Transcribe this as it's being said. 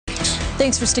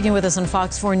Thanks for sticking with us on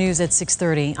Fox 4 News at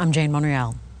 6:30. I'm Jane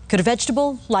Monreal. Could a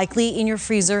vegetable, likely in your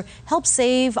freezer, help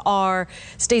save our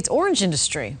state's orange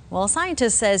industry? Well, a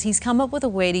scientist says he's come up with a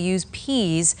way to use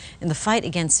peas in the fight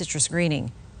against citrus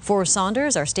greening. Forrest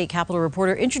Saunders, our state capitol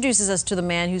reporter, introduces us to the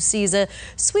man who sees a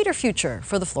sweeter future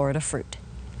for the Florida fruit.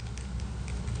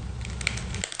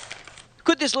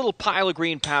 Could this little pile of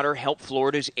green powder help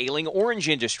Florida's ailing orange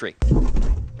industry?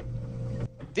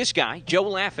 This guy, Joe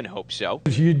Laffin, hopes so.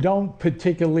 You don't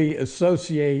particularly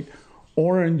associate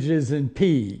oranges and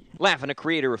pea. Laffin, a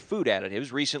creator of food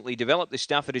additives, recently developed this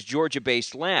stuff at his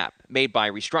Georgia-based lab. Made by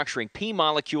restructuring pea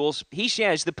molecules, he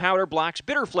says the powder blocks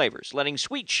bitter flavors, letting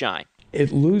sweets shine.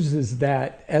 It loses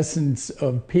that essence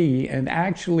of pea, and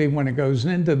actually when it goes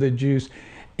into the juice,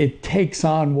 it takes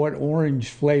on what orange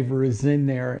flavor is in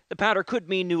there. The powder could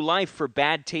mean new life for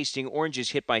bad-tasting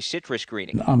oranges hit by citrus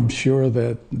greening. I'm sure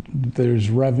that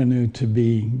there's revenue to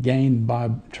be gained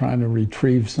by trying to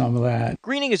retrieve some of that.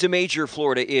 Greening is a major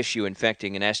Florida issue,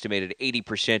 infecting an estimated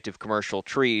 80% of commercial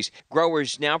trees.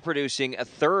 Growers now producing a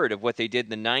third of what they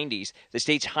did in the 90s. The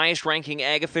state's highest-ranking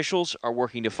ag officials are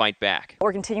working to fight back.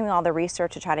 We're continuing all the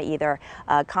research to try to either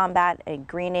combat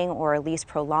greening or at least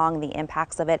prolong the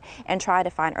impacts of it and try to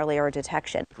find earlier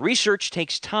detection. Research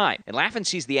takes time, and Laffin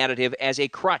sees the additive as a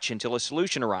crutch until a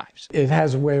solution arrives. It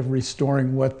has a way of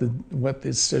restoring what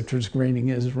the citrus greening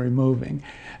is removing.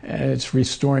 It's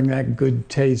restoring that good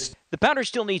taste. The powder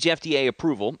still needs FDA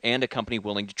approval and a company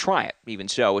willing to try it. Even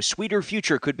so, a sweeter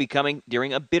future could be coming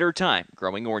during a bitter time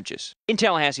growing oranges. In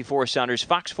Tallahassee, Forrest Saunders,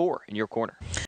 Fox 4 in your corner.